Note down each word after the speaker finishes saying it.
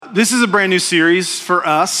This is a brand new series for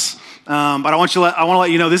us, but I want to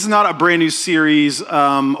let you know this is not a brand new series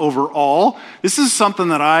overall. This is something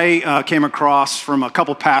that I came across from a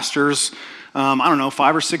couple pastors,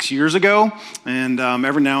 5 or 6 years ago, and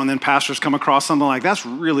every now and then pastors come across something like, that's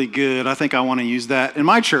really good. I think I want to use that in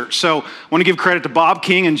my church. So I want to give credit to Bob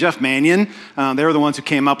King and Jeff Mannion. They were the ones who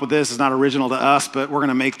came up with this. It's not original to us, but we're going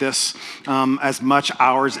to make this as much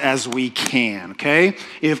ours as we can, okay?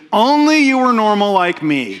 If only you were normal like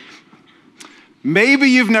me. Maybe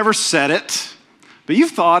you've never said it, but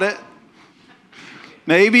you've thought it.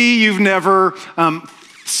 Maybe you've never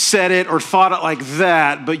said it or thought it like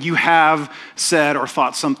that, but you have said or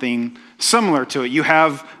thought something similar to it. You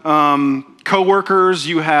have coworkers,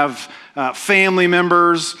 you have family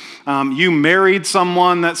members, you married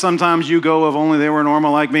someone that sometimes you go, if only they were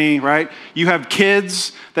normal like me, right? You have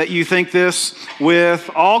kids that you think this with,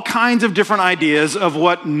 all kinds of different ideas of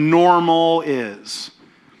what normal is.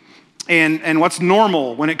 And what's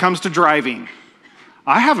normal when it comes to driving.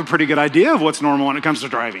 I have a pretty good idea of what's normal when it comes to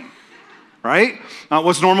driving. Right?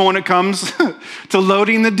 What's normal when it comes to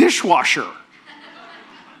loading the dishwasher?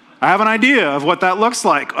 I have an idea of what that looks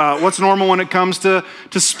like. What's normal when it comes to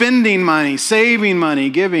spending money, saving money,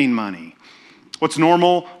 giving money? What's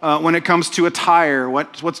normal when it comes to attire?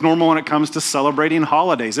 What's normal when it comes to celebrating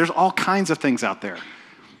holidays? There's all kinds of things out there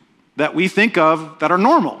that we think of that are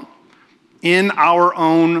normal in our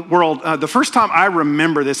own world. The first time I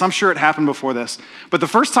remember this, I'm sure it happened before this, but the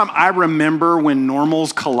first time I remember when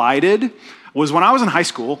normals collided was when I was in high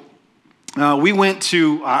school. I went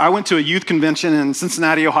to a youth convention in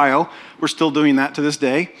Cincinnati, Ohio. We're still doing that to this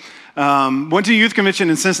day. Went to a youth convention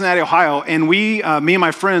in Cincinnati, Ohio, and me and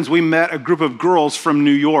my friends, we met a group of girls from New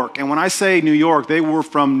York. And when I say New York, they were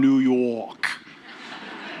from New York.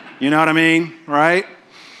 You know what I mean, right?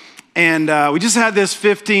 And we just had this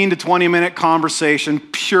 15 to 20 minute conversation,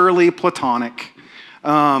 purely platonic.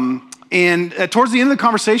 And towards the end of the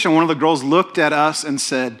conversation, one of the girls looked at us and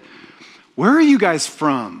said, "Where are you guys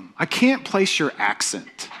from? I can't place your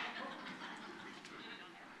accent."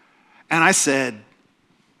 And I said,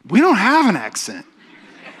 "We don't have an accent.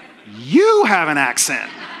 You have an accent.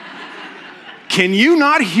 Can you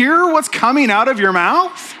not hear what's coming out of your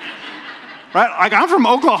mouth?" Right? Like, I'm from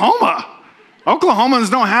Oklahoma.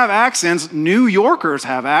 Oklahomans don't have accents. New Yorkers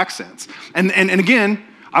have accents. And again,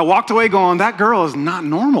 I walked away going, that girl is not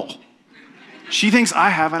normal. She thinks I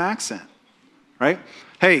have an accent, right?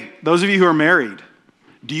 Hey, those of you who are married,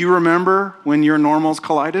 do you remember when your normals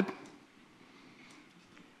collided?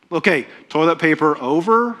 Okay, toilet paper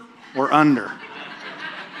over or under?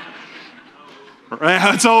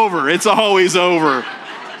 Right? It's over. It's always over.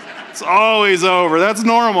 It's always over. That's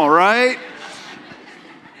normal, right?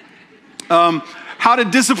 How to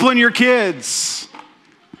discipline your kids.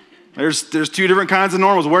 There's two different kinds of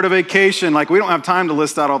normals. Where to vacation. Like, we don't have time to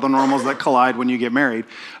list out all the normals that collide when you get married.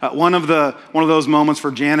 One of those moments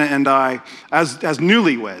for Jana and I, as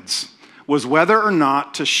newlyweds, was whether or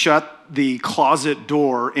not to shut the closet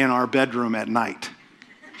door in our bedroom at night.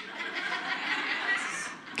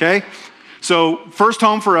 Okay? So first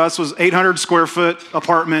home for us was 800 square foot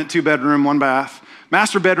apartment, 2-bedroom, 1 bath.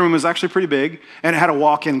 Master bedroom was actually pretty big, and it had a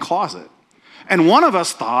walk-in closet. And one of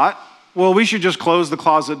us thought, well, we should just close the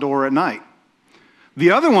closet door at night.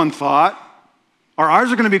 The other one thought, our eyes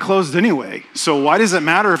are going to be closed anyway, so why does it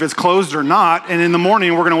matter if it's closed or not? And in the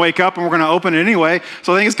morning, we're going to wake up and we're going to open it anyway,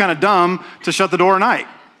 so I think it's kind of dumb to shut the door at night.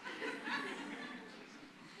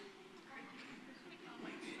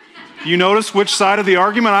 You notice which side of the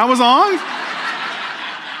argument I was on?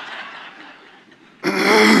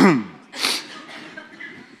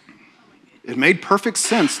 It made perfect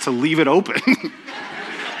sense to leave it open.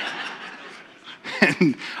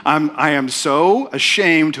 And I am so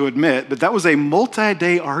ashamed to admit that was a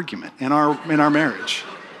multi-day argument in our marriage.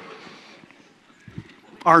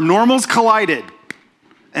 Our normals collided.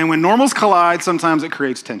 And when normals collide, sometimes it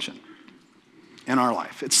creates tension in our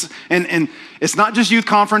life. And it's not just youth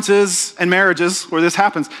conferences and marriages where this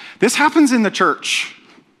happens. This happens in the church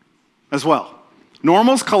as well.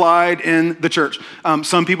 Normals collide in the church.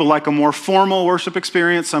 Some people like a more formal worship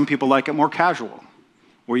experience. Some people like it more casual,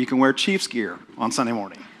 where you can wear Chiefs gear on Sunday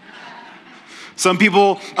morning. Some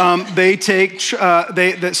people, some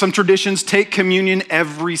traditions take communion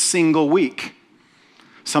every single week.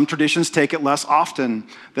 Some traditions take it less often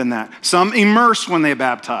than that. Some immerse when they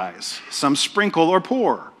baptize. Some sprinkle or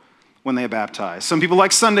pour when they baptize. Some people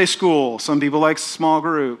like Sunday school. Some people like small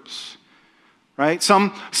groups. Right?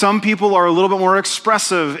 Some people are a little bit more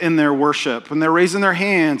expressive in their worship when they're raising their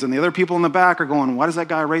hands, and the other people in the back are going, why is that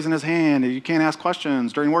guy raising his hand? You can't ask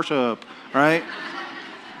questions during worship, right?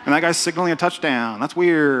 And and that guy's signaling a touchdown. That's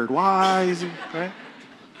weird. Why is he, right?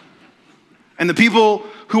 And the people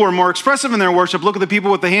who are more expressive in their worship look at the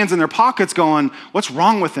people with the hands in their pockets going, what's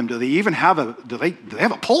wrong with them? Do they even have do they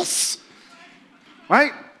have a pulse?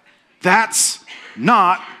 Right? That's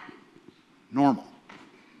not normal.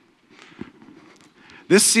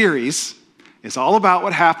 This series is all about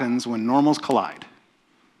what happens when normals collide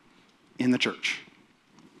in the church.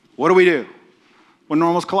 What do we do when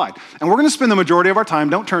normals collide? And we're going to spend the majority of our time,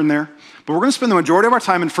 don't turn there, but we're going to spend the majority of our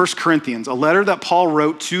time in 1 Corinthians, a letter that Paul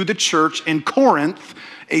wrote to the church in Corinth,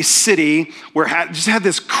 a city where just had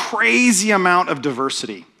this crazy amount of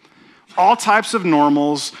diversity. All types of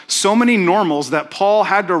normals, so many normals that Paul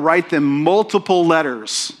had to write them multiple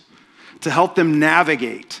letters to help them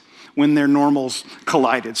navigate when their normals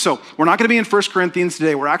collided. So we're not going to be in 1 Corinthians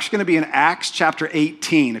today. We're actually going to be in Acts chapter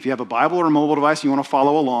 18. If you have a Bible or a mobile device, you want to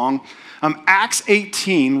follow along. Acts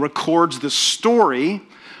 18 records the story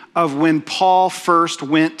of when Paul first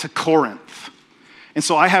went to Corinth. And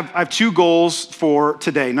so I have two goals for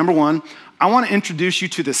today. Number one, I want to introduce you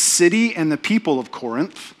to the city and the people of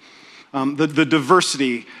Corinth, the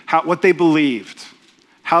diversity, what they believed,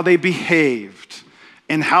 how they behaved,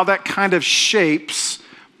 and how that kind of shapes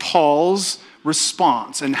Paul's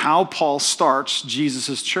response and how Paul starts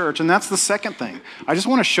Jesus' church. And that's the second thing. I just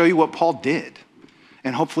want to show you what Paul did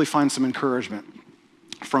and hopefully find some encouragement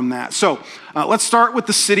from that. So let's start with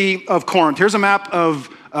the city of Corinth. Here's a map of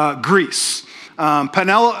Greece.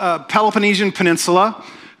 Peloponnesian Peninsula.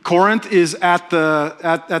 Corinth is at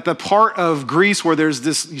the part of Greece where there's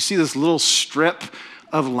this, you see this little strip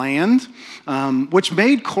of land, which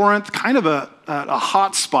made Corinth kind of a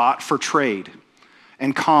hot spot for trade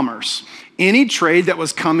and commerce. Any trade that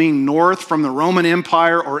was coming north from the Roman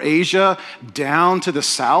Empire or Asia down to the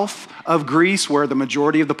south of Greece, where the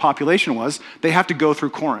majority of the population was, they have to go through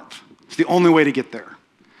Corinth. It's the only way to get there.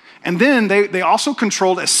 And then they also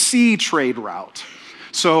controlled a sea trade route.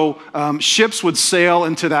 So ships would sail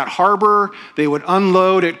into that harbor, they would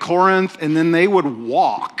unload at Corinth, and then they would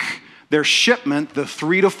walk their shipment the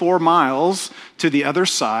 3 to 4 miles to the other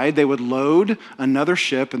side. They would load another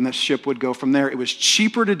ship, and the ship would go from there. It was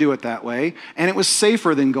cheaper to do it that way, and it was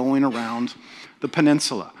safer than going around the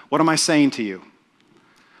peninsula. What am I saying to you?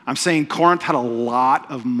 I'm saying Corinth had a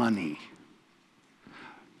lot of money.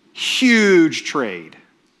 Huge trade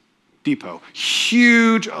depot.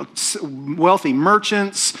 Huge, wealthy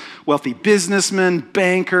merchants, wealthy businessmen,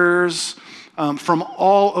 bankers from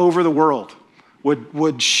all over the world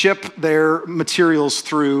would ship their materials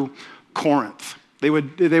through Corinth. They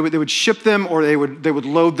would ship them, or they would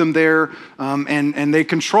load them there, and they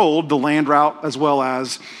controlled the land route as well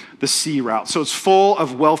as the sea route. So it's full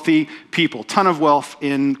of wealthy people, ton of wealth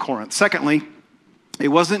in Corinth. Secondly, it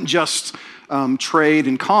wasn't just trade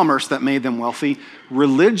and commerce that made them wealthy.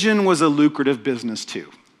 Religion was a lucrative business too.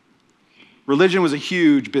 Religion was a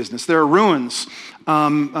huge business. There are ruins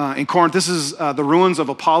in Corinth. This is the ruins of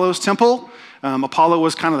Apollo's temple. Apollo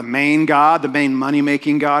was kind of the main god, the main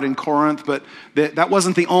money-making god in Corinth, but that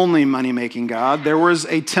wasn't the only money-making god. There was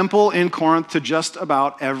a temple in Corinth to just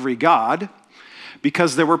about every god,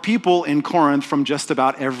 because there were people in Corinth from just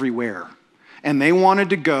about everywhere. And they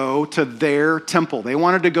wanted to go to their temple. They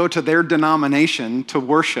wanted to go to their denomination to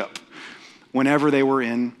worship whenever they were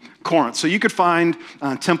in Corinth. So you could find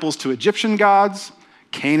temples to Egyptian gods,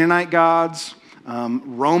 Canaanite gods,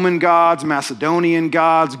 Roman gods, Macedonian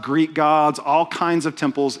gods, Greek gods, all kinds of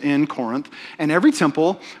temples in Corinth. And every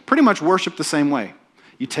temple pretty much worshiped the same way.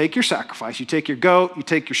 You take your sacrifice, you take your goat, you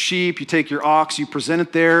take your sheep, you take your ox, you present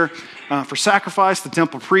it there for sacrifice. The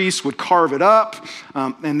temple priests would carve it up,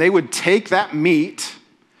 and they would take that meat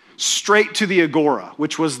straight to the agora,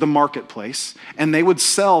 which was the marketplace, and they would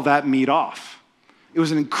sell that meat off. It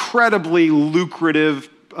was an incredibly lucrative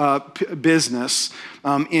business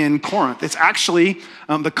in Corinth. It's actually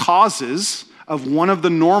the causes of one of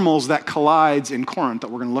the normals that collides in Corinth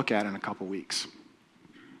that we're going to look at in a couple weeks.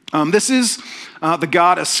 This is the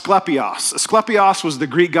god Asclepios. Asclepios was the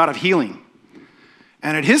Greek god of healing.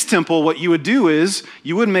 And at his temple, what you would do is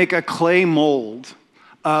you would make a clay mold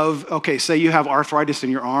of, okay, say you have arthritis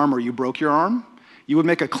in your arm or you broke your arm. You would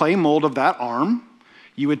make a clay mold of that arm.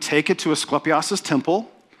 You would take it to Asclepios'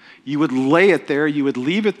 temple. You would lay it there. You would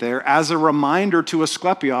leave it there as a reminder to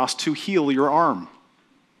Asclepios to heal your arm.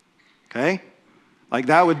 Okay? Like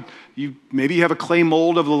that would, maybe you have a clay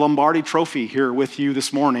mold of the Lombardi trophy here with you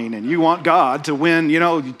this morning, and you want God to win,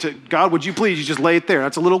 God, would you please, you just lay it there.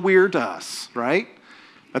 That's a little weird to us, right?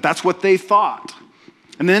 But that's what they thought.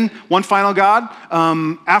 And then one final god,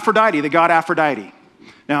 Aphrodite, the god Aphrodite.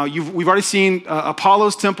 Now, we've already seen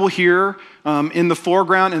Apollo's temple here in the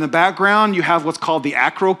foreground. In the background, you have what's called the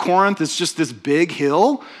Acro-Corinth. It's just this big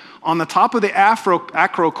hill. On the top of the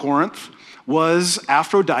Acro-Corinth was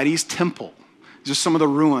Aphrodite's temple. Just some of the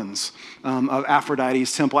ruins of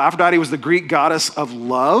Aphrodite's temple. Aphrodite was the Greek goddess of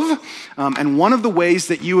love. And one of the ways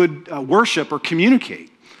that you would worship or communicate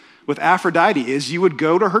with Aphrodite is you would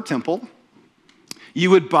go to her temple, you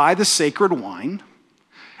would buy the sacred wine,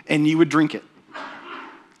 and you would drink it.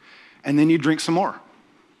 And then you'd drink some more.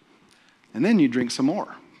 And then you'd drink some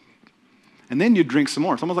more. And then you'd drink some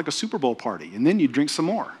more. It's almost like a Super Bowl party. And then you'd drink some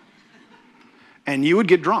more. And you would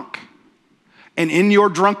get drunk. And in your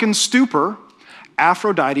drunken stupor,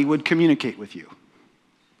 Aphrodite would communicate with you.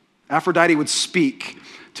 Aphrodite would speak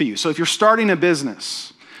to you. So if you're starting a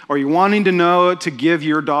business, or you're wanting to know to give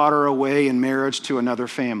your daughter away in marriage to another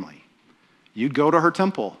family, you'd go to her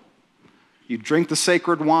temple. You'd drink the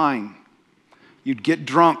sacred wine. You'd get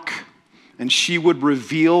drunk, and she would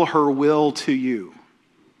reveal her will to you.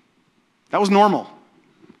 That was normal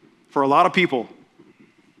for a lot of people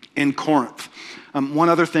in Corinth. One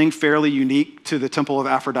other thing fairly unique to the temple of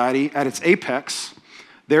Aphrodite, at its apex,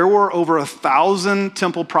 there were over 1,000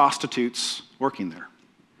 temple prostitutes working there.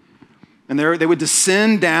 And they would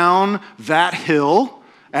descend down that hill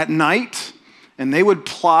at night, and they would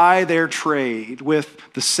ply their trade with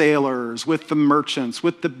the sailors, with the merchants,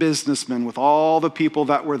 with the businessmen, with all the people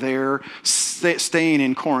that were there staying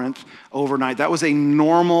in Corinth overnight. That was a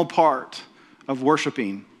normal part of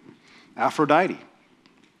worshiping Aphrodite.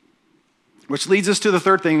 Which leads us to the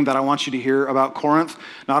third thing that I want you to hear about Corinth.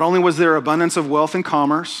 Not only was there abundance of wealth and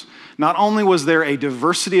commerce, not only was there a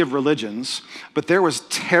diversity of religions, but there was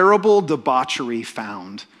terrible debauchery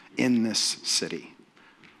found in this city.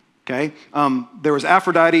 Okay? There was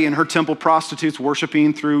Aphrodite and her temple prostitutes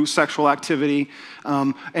worshiping through sexual activity.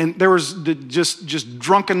 And there was just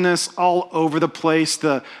drunkenness all over the place,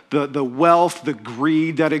 the wealth, the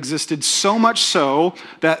greed that existed, so much so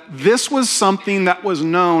that this was something that was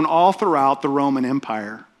known all throughout the Roman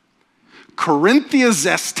Empire.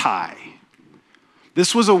 CorinthGetting.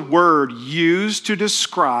 This was a word used to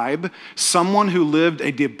describe someone who lived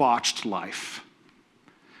a debauched life.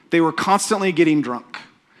 They were constantly getting drunk.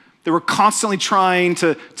 They were constantly trying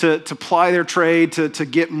to ply their trade, to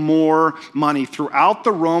get more money. Throughout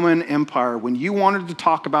the Roman Empire, when you wanted to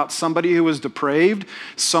talk about somebody who was depraved,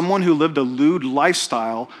 someone who lived a lewd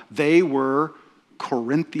lifestyle, they were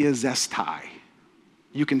CorinthGetting.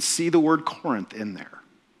 You can see the word Corinth in there.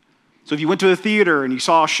 So if you went to the theater and you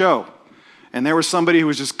saw a show, and there was somebody who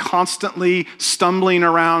was just constantly stumbling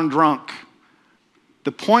around drunk,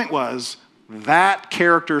 the point was that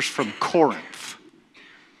character's from Corinth.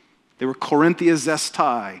 They were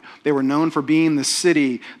CorinthGetting. They were known for being the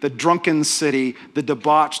city, the drunken city, the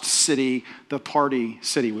debauched city, the party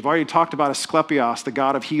city. We've already talked about Asclepios, the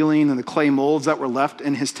god of healing, and the clay molds that were left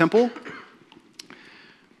in his temple.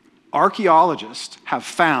 Archaeologists have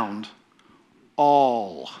found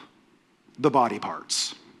all the body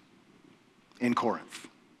parts in Corinth.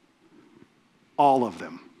 All of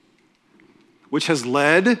them. Which has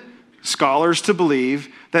led scholars to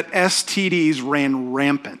believe that STDs ran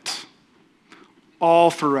rampant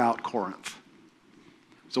all throughout Corinth.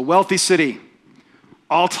 It's a wealthy city,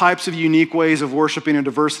 all types of unique ways of worshiping a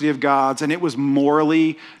diversity of gods, and it was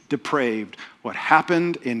morally depraved. What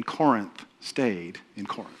happened in Corinth stayed in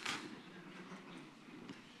Corinth.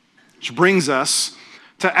 Which brings us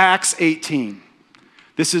to Acts 18.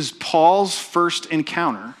 This is Paul's first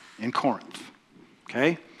encounter in Corinth.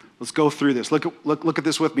 Okay? Let's go through this. Look at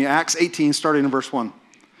this with me. Acts 18, starting in verse 1.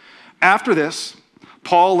 After this,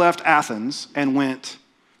 Paul left Athens and went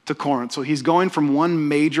to Corinth. So he's going from one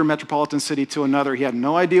major metropolitan city to another. He had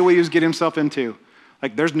no idea what he was getting himself into.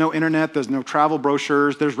 Like, there's no internet, there's no travel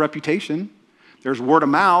brochures, there's reputation, there's word of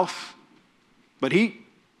mouth. But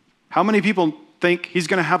how many people think he's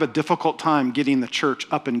going to have a difficult time getting the church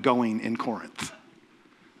up and going in Corinth?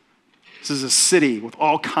 This is a city with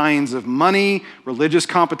all kinds of money, religious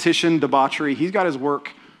competition, debauchery. He's got his work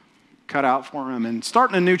cut out for him. And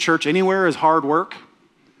starting a new church anywhere is hard work.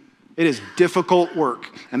 It is difficult work.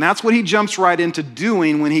 And that's what he jumps right into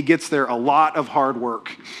doing when he gets there, a lot of hard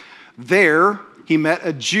work. There, he met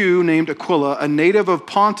a Jew named Aquila, a native of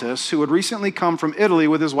Pontus, who had recently come from Italy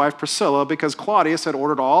with his wife Priscilla because Claudius had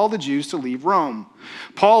ordered all the Jews to leave Rome.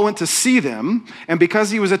 Paul went to see them, and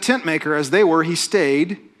because he was a tent maker as they were, he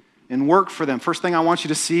stayed and worked for them. First thing I want you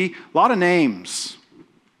to see, a lot of names,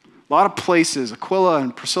 a lot of places. Aquila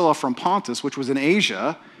and Priscilla from Pontus, which was in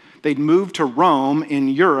Asia. They'd moved to Rome in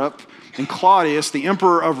Europe, and Claudius, the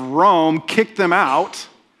emperor of Rome, kicked them out,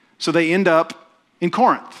 so they end up in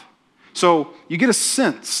Corinth. So you get a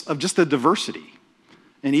sense of just the diversity.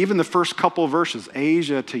 And even the first couple of verses,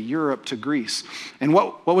 Asia to Europe to Greece. And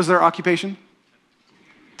what was their occupation?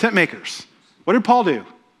 Tent makers. What did Paul do?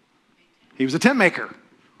 He was a tent maker.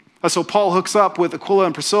 So Paul hooks up with Aquila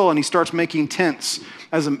and Priscilla, and he starts making tents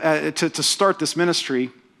to start this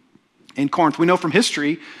ministry in Corinth. We know from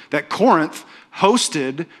history that Corinth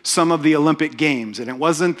hosted some of the Olympic Games, and it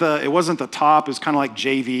wasn't the top. It was kind of like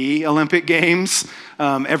JV Olympic Games.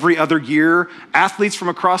 Every other year, athletes from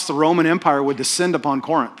across the Roman Empire would descend upon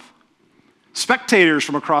Corinth. Spectators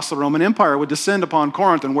from across the Roman Empire would descend upon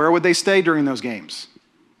Corinth, and where would they stay during those games?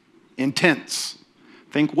 In tents.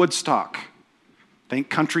 Think Woodstock. Think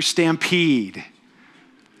Country Stampede.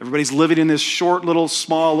 Everybody's living in this short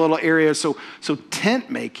small little area. So tent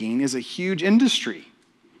making is a huge industry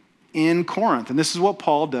in Corinth. And this is what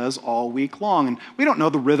Paul does all week long. And we don't know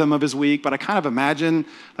the rhythm of his week, but I kind of imagine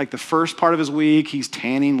like the first part of his week, he's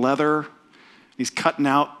tanning leather. He's cutting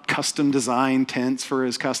out custom design tents for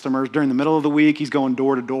his customers. During the middle of the week, he's going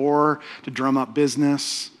door to door to drum up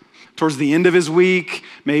business. Towards the end of his week,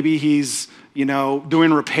 maybe he's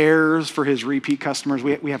doing repairs for his repeat customers.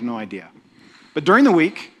 We have no idea. But during the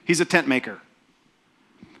week, he's a tent maker.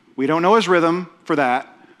 We don't know his rhythm for that.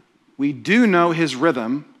 We do know his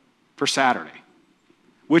rhythm for Saturday,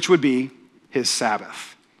 which would be his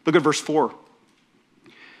Sabbath. Look at verse 4.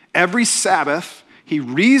 Every Sabbath, he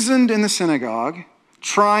reasoned in the synagogue,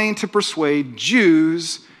 trying to persuade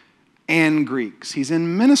Jews and Greeks. He's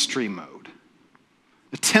in ministry mode,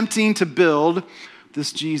 attempting to build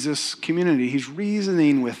this Jesus community. He's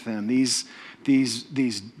reasoning with them, these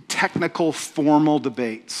technical, formal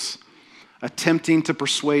debates, attempting to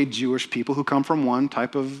persuade Jewish people who come from one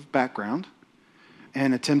type of background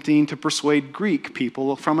and attempting to persuade Greek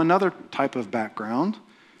people from another type of background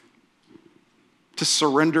to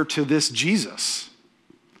surrender to this Jesus.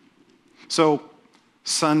 So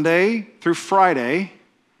Sunday through Friday,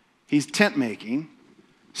 he's tent making.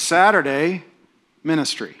 Saturday,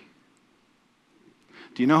 ministry.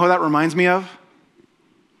 Do you know who that reminds me of?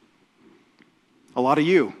 A lot of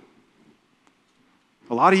you.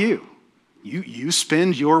 A lot of you. You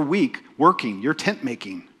spend your week working, you're tent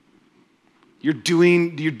making. You're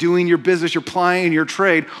doing your business, you're plying your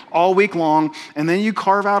trade all week long, and then you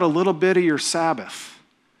carve out a little bit of your Sabbath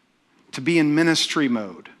to be in ministry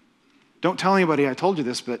mode. Don't tell anybody I told you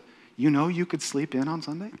this, but you could sleep in on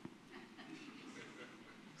Sunday?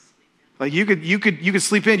 Like you could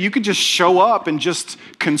sleep in, you could just show up and just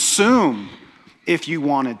consume if you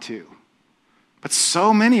wanted to. But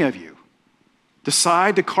so many of you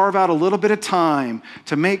decide to carve out a little bit of time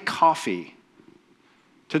to make coffee,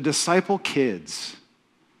 to disciple kids,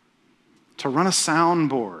 to run a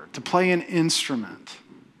soundboard, to play an instrument,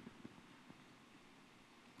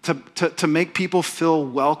 to make people feel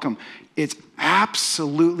welcome. It's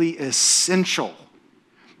absolutely essential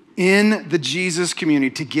in the Jesus community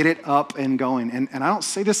to get it up and going. And I don't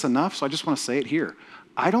say this enough, so I just want to say it here.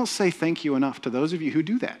 I don't say thank you enough to those of you who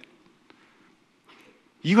do that.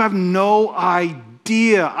 You have no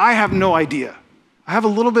idea. I have no idea. I have a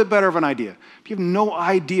little bit better of an idea. But you have no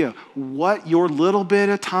idea what your little bit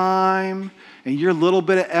of time and your little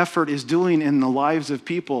bit of effort is doing in the lives of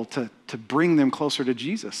people to bring them closer to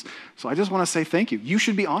Jesus. So I just want to say thank you. You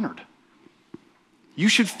should be honored. You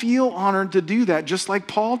should feel honored to do that just like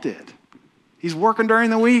Paul did. He's working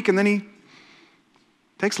during the week and then he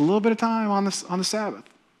takes a little bit of time on the Sabbath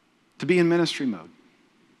to be in ministry mode.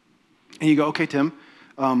 And you go, okay, Tim,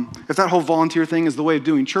 if that whole volunteer thing is the way of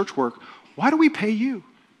doing church work, why do we pay you?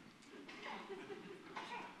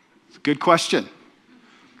 It's a good question.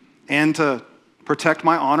 And to protect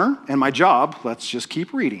my honor and my job, let's just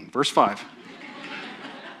keep reading. Verse 5.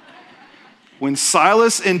 When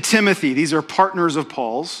Silas and Timothy, these are partners of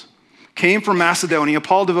Paul's, came from Macedonia,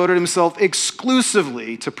 Paul devoted himself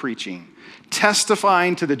exclusively to preaching,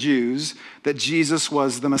 testifying to the Jews that Jesus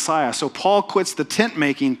was the Messiah. So Paul quits the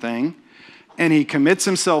tent-making thing, and he commits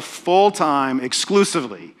himself full-time,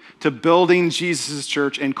 exclusively, to building Jesus'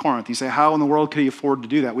 church in Corinth. You say, how in the world could he afford to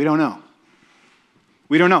do that? We don't know.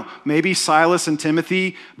 We don't know. Maybe Silas and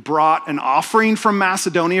Timothy brought an offering from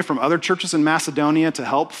Macedonia, from other churches in Macedonia to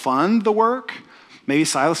help fund the work. Maybe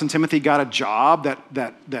Silas and Timothy got a job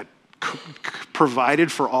that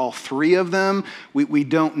provided for all three of them. We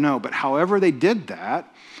don't know. But however they did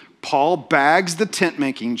that, Paul bags the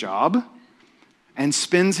tent-making job and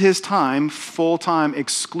spends his time full-time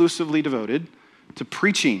exclusively devoted to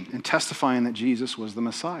preaching and testifying that Jesus was the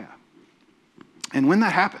Messiah. And when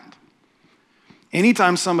that happened,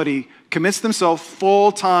 anytime somebody commits themselves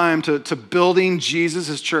full-time to building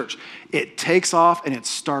Jesus' church, it takes off and it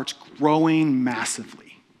starts growing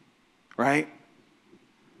massively. right?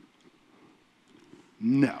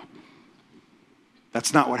 No.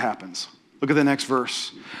 That's not what happens. Look at the next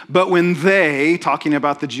verse. But when they, talking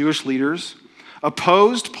about the Jewish leaders,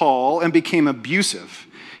 opposed Paul and became abusive,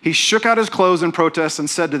 he shook out his clothes in protest and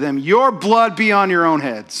said to them, "Your blood be on your own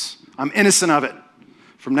heads. I'm innocent of it.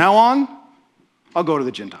 From now on, I'll go to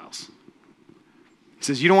the Gentiles." He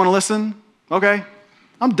says, "You don't want to listen? Okay,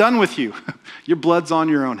 I'm done with you. Your blood's on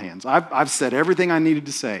your own hands. I've said everything I needed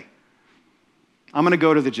to say. I'm going to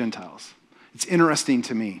go to the Gentiles." It's interesting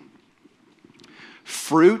to me.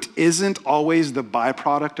 Fruit isn't always the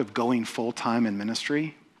byproduct of going full-time in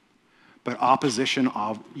ministry, but opposition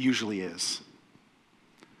usually is.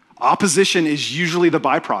 Opposition is usually the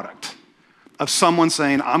byproduct of someone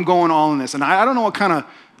saying, "I'm going all in this." And I don't know what kind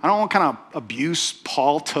of abuse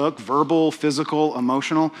Paul took, verbal, physical,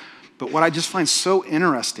 emotional, but what I just find so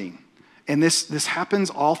interesting, and this happens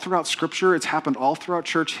all throughout Scripture, it's happened all throughout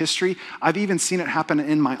church history. I've even seen it happen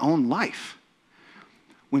in my own life.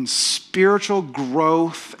 When spiritual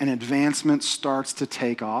growth and advancement starts to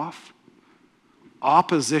take off,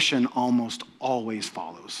 opposition almost always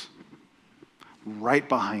follows right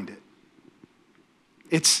behind it.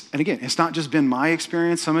 And again, it's not just been my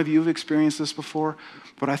experience. Some of you have experienced this before,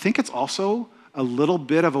 but I think it's also a little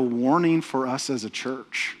bit of a warning for us as a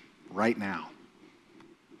church right now.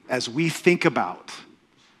 As we think about,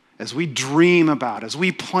 as we dream about, as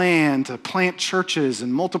we plan to plant churches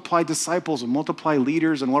and multiply disciples and multiply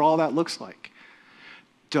leaders and what all that looks like,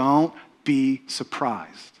 don't be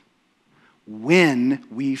surprised when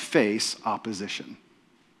we face opposition.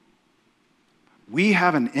 We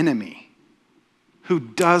have an enemy who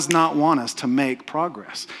does not want us to make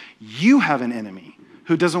progress. You have an enemy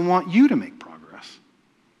who doesn't want you to make progress.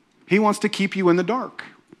 He wants to keep you in the dark.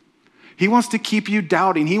 He wants to keep you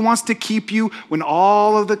doubting. He wants to keep you when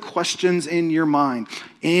all of the questions in your mind.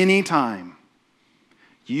 Anytime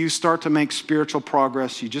you start to make spiritual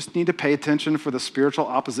progress, you just need to pay attention for the spiritual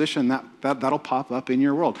opposition that'll pop up in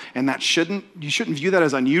your world. And you shouldn't view that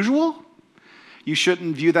as unusual. You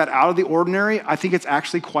shouldn't view that out of the ordinary. I think it's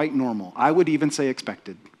actually quite normal. I would even say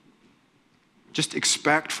expected. Just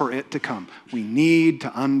expect for it to come. We need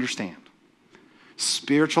to understand.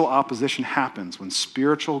 Spiritual opposition happens when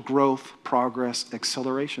spiritual growth, progress,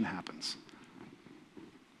 acceleration happens.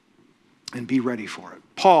 And be ready for it.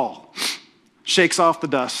 Paul shakes off the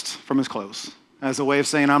dust from his clothes as a way of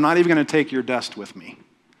saying, "I'm not even going to take your dust with me."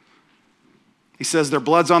 He says their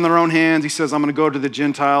blood's on their own hands. He says, "I'm going to go to the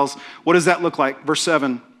Gentiles." What does that look like? Verse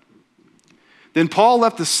 7. Then Paul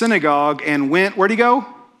left the synagogue and went, where'd he go?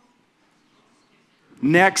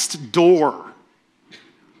 Next door.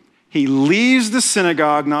 He leaves the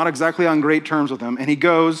synagogue, not exactly on great terms with them, and he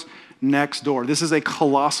goes next door. This is a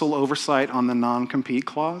colossal oversight on the non-compete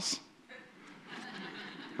clause,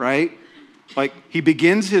 right? Like, he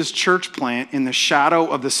begins his church plant in the shadow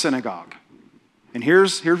of the synagogue. And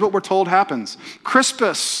here's what we're told happens.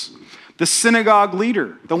 Crispus, the synagogue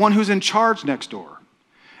leader, the one who's in charge next door,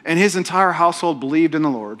 and his entire household believed in the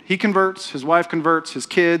Lord. He converts, his wife converts, his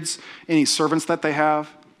kids, any servants that they have.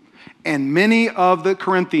 And many of the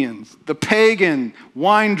Corinthians, the pagan,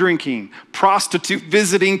 wine-drinking,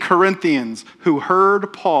 prostitute-visiting Corinthians who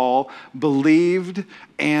heard Paul believed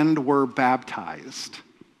and were baptized.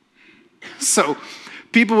 So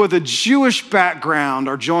people with a Jewish background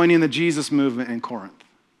are joining the Jesus movement in Corinth.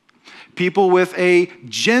 People with a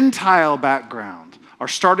Gentile background are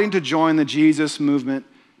starting to join the Jesus movement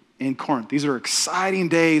in Corinth. These are exciting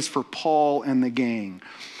days for Paul and the gang.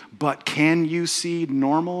 But can you see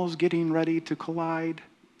normals getting ready to collide?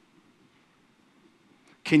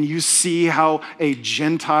 Can you see how a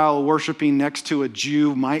Gentile worshiping next to a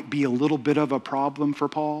Jew might be a little bit of a problem for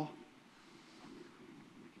Paul?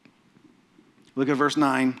 Look at verse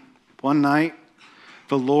 9. One night,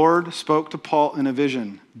 the Lord spoke to Paul in a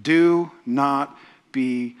vision. "Do not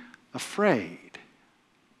be afraid."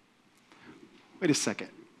 Wait a second.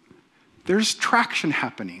 There's traction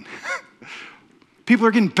happening. People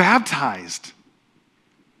are getting baptized.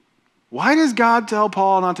 Why does God tell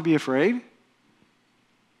Paul not to be afraid?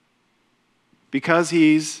 Because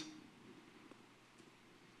he's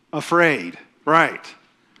afraid, right?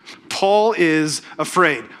 Paul is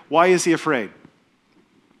afraid. Why is he afraid?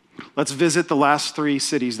 Let's visit the last 3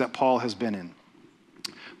 cities that Paul has been in.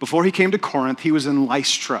 Before he came to Corinth, he was in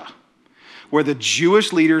Lystra, where the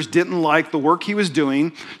Jewish leaders didn't like the work he was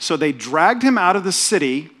doing, so they dragged him out of the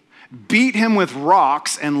city, beat him with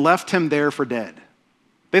rocks, and left him there for dead.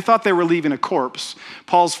 They thought they were leaving a corpse.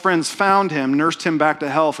 Paul's friends found him, nursed him back to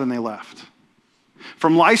health, and they left.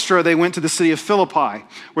 From Lystra, they went to the city of Philippi,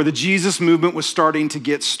 where the Jesus movement was starting to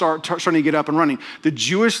get up and running. The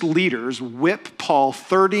Jewish leaders whip Paul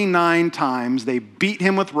 39 times. They beat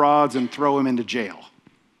him with rods and throw him into jail.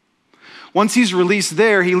 Once he's released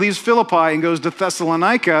there, he leaves Philippi and goes to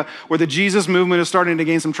Thessalonica, where the Jesus movement is starting to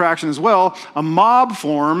gain some traction as well. A mob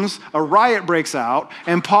forms, a riot breaks out,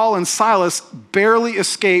 and Paul and Silas barely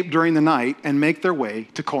escape during the night and make their way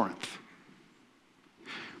to Corinth.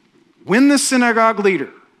 When the synagogue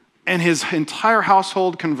leader and his entire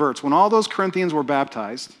household converts, when all those Corinthians were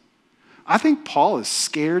baptized, I think Paul is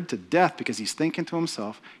scared to death because he's thinking to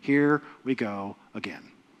himself, here we go again.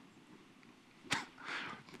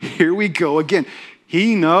 Here we go again.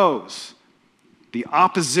 He knows the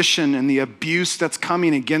opposition and the abuse that's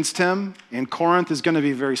coming against him in Corinth is going to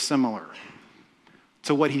be very similar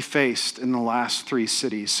to what he faced in the last 3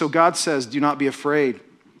 cities. So God says, do not be afraid.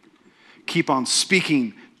 Keep on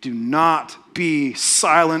speaking. Do not be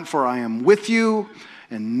silent, for I am with you,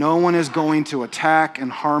 and no one is going to attack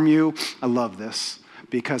and harm you. I love this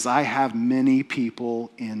because I have many people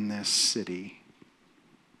in this city.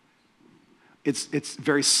 It's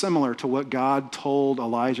very similar to what God told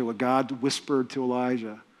Elijah, what God whispered to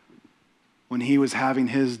Elijah when he was having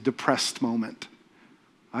his depressed moment.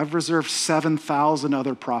 I've reserved 7,000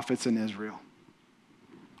 other prophets in Israel.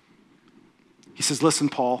 He says, listen,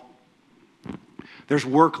 Paul, there's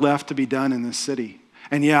work left to be done in this city.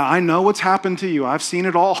 And yeah, I know what's happened to you. I've seen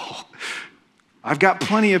it all. I've got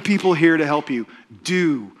plenty of people here to help you.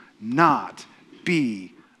 Do not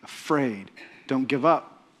be afraid. Don't give up.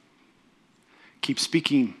 Keep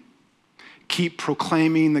speaking. Keep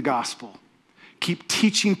proclaiming the gospel. Keep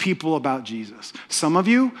teaching people about Jesus. Some of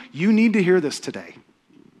you, you need to hear this today.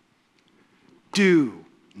 Do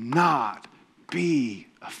not be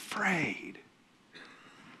afraid.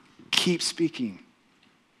 Keep speaking.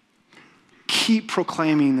 Keep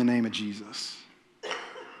proclaiming the name of Jesus.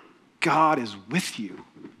 God is with you.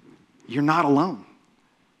 You're not alone.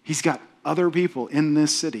 He's got other people in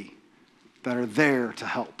this city that are there to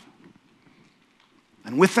help.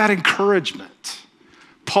 And with that encouragement,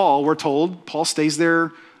 Paul, we're told, Paul stays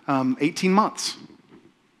there 18 months.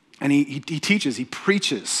 And he teaches, he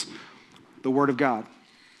preaches the word of God.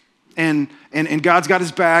 And God's got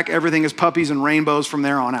his back. Everything is puppies and rainbows from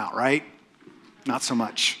there on out, right? Not so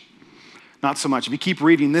much. Not so much. If you keep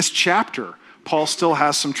reading this chapter, Paul still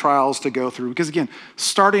has some trials to go through. Because again,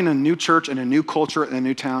 starting a new church and a new culture in a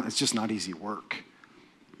new town, it's just not easy work.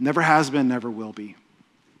 Never has been, never will be.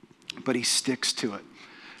 But he sticks to it.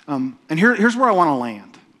 And here's where I want to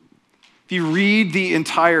land. If you read the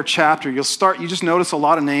entire chapter, you just notice a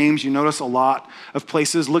lot of names. You notice a lot of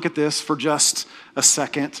places. Look at this for just a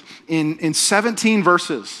second. In 17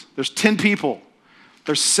 verses, there's 10 people.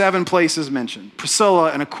 There's 7 places mentioned.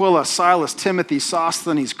 Priscilla and Aquila, Silas, Timothy,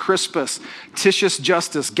 Sosthenes, Crispus, Titius,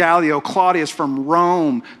 Justus, Gallio, Claudius, from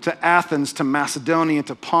Rome to Athens to Macedonia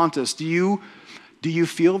to Pontus. Do you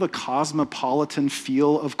feel the cosmopolitan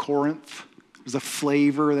feel of Corinth? There's a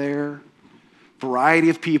flavor there. Variety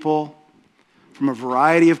of people from a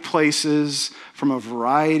variety of places, from a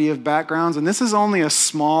variety of backgrounds. And this is only a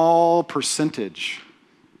small percentage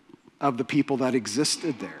of the people that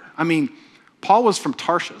existed there. I mean, Paul was from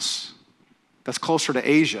Tarshish. That's closer to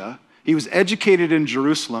Asia. He was educated in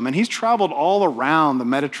Jerusalem, and he's traveled all around the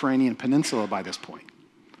Mediterranean Peninsula by this point.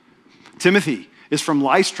 Timothy is from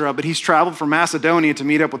Lystra, but he's traveled from Macedonia to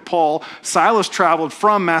meet up with Paul. Silas traveled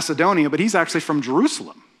from Macedonia, but he's actually from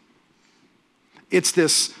Jerusalem. It's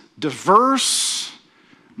this diverse,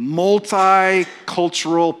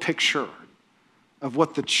 multicultural picture of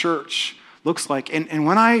what the church looks like. And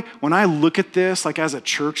when I look at this, like as a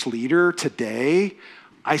church leader today,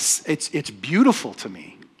 it's beautiful to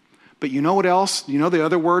me. But you know what else? You know the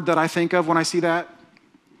other word that I think of when I see that?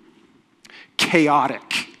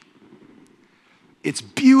 Chaotic. It's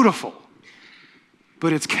beautiful,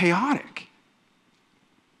 but it's chaotic.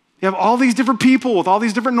 You have all these different people with all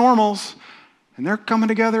these different normals, and they're coming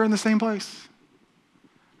together in the same place.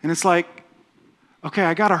 And it's like, okay,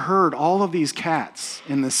 I got to herd all of these cats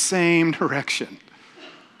in the same direction.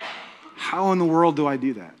 How in the world do I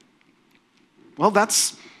do that? Well,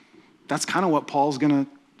 that's kind of what Paul's going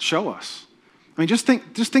to show us. I mean, just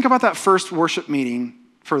think about that first worship meeting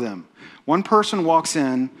for them. One person walks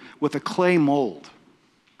in with a clay mold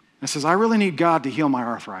and says, I really need God to heal my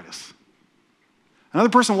arthritis. Another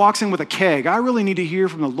person walks in with a keg. I really need to hear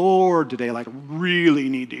from the Lord today. Like, really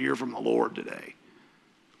need to hear from the Lord today.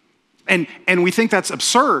 And we think that's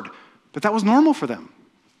absurd, but that was normal for them.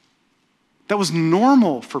 That was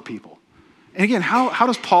normal for people. And again, how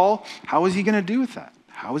is he going to do with that?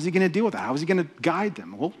 How is he going to deal with that? How is he going to guide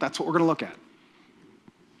them? Well, that's what we're going to look at.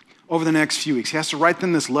 over the next few weeks. He has to write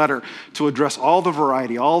them this letter to address all the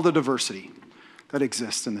variety, all the diversity that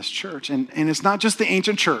exists in this church. And it's not just the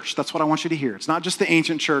ancient church. That's what I want you to hear. It's not just the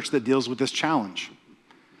ancient church that deals with this challenge.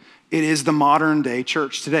 It is the modern day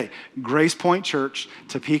church today. Grace Point Church,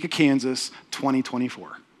 Topeka, Kansas,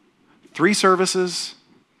 2024. 3 services,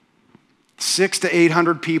 600 to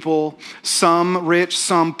 800 people, some rich,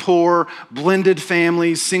 some poor, blended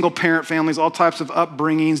families, single parent families, all types of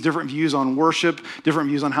upbringings, different views on worship, different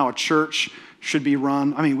views on how a church should be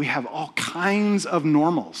run. I mean, we have all kinds of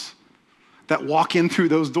normals that walk in through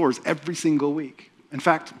those doors every single week. In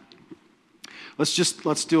fact, let's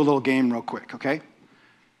do a little game real quick, okay?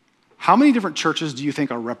 How many different churches do you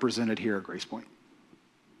think are represented here at Grace Point?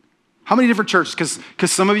 How many different churches?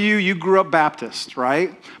 Because some of you grew up Baptist,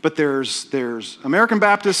 right? But there's American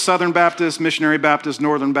Baptist, Southern Baptist, Missionary Baptist,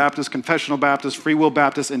 Northern Baptist, Confessional Baptist, Free Will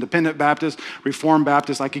Baptist, Independent Baptist, Reformed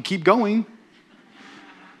Baptist. I could keep going,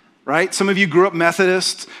 right? Some of you grew up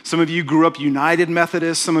Methodist. Some of you grew up United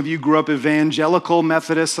Methodist. Some of you grew up Evangelical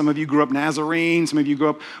Methodist. Some of you grew up Nazarene. Some of you grew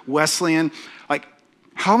up Wesleyan. Like,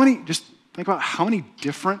 just think about how many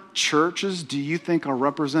different churches do you think are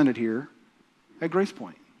represented here at Grace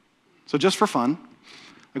Point? So just for fun,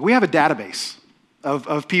 like we have a database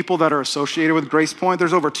of people that are associated with Grace Point.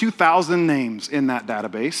 There's over 2,000 names in that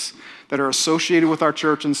database that are associated with our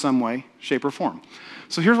church in some way, shape, or form.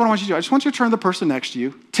 So here's what I want you to do. I just want you to turn to the person next to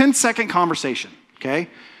you. 10-second conversation, okay?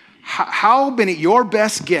 How many, your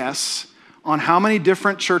best guess on how many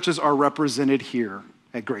different churches are represented here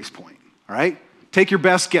at Grace Point, all right? Take your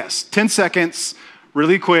best guess. 10 seconds,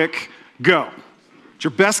 really quick, go. It's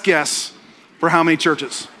your best guess for how many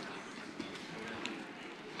churches?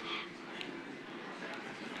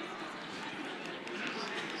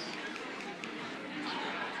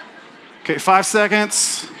 Okay, 5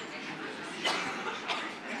 seconds.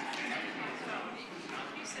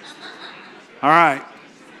 All right.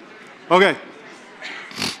 Okay.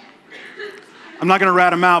 I'm not going to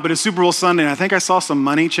rat them out, but it's Super Bowl Sunday, and I think I saw some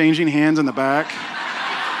money changing hands in the back.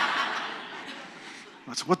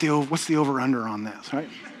 What's the over-under on this, right?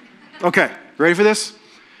 Okay, ready for this?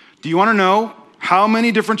 Do you want to know how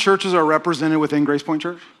many different churches are represented within Grace Point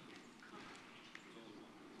Church?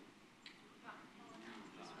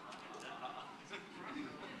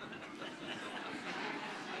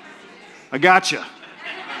 I gotcha.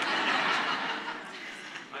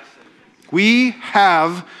 We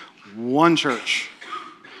have one church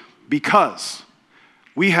because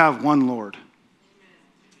we have one Lord.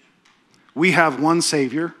 We have one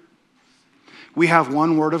Savior. We have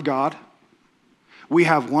one Word of God. We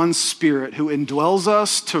have one Spirit who indwells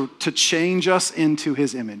us to change us into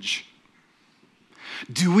His image.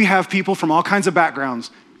 Do we have people from all kinds of backgrounds?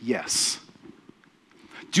 Yes.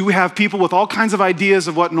 Do we have people with all kinds of ideas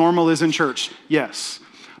of what normal is in church? Yes.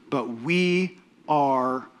 But we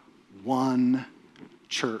are one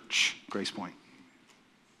church, Grace Point.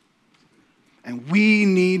 And we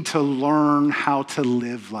need to learn how to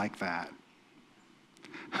live like that.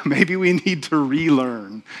 Maybe we need to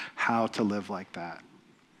relearn how to live like that.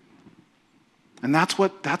 And that's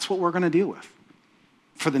what we're going to deal with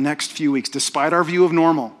for the next few weeks. Despite our view of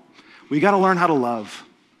normal, we got to learn how to love.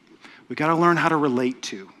 We got to learn how to relate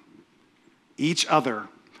to each other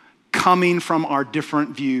coming from our different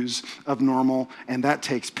views of normal, and that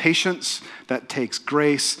takes patience, that takes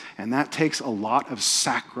grace, and that takes a lot of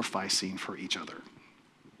sacrificing for each other.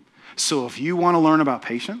 So if you want to learn about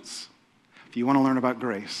patience, if you want to learn about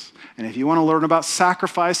grace, and if you want to learn about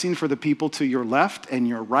sacrificing for the people to your left and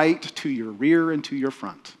your right, to your rear and to your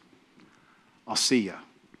front, I'll see you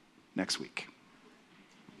next week.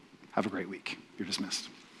 Have a great week. You're dismissed.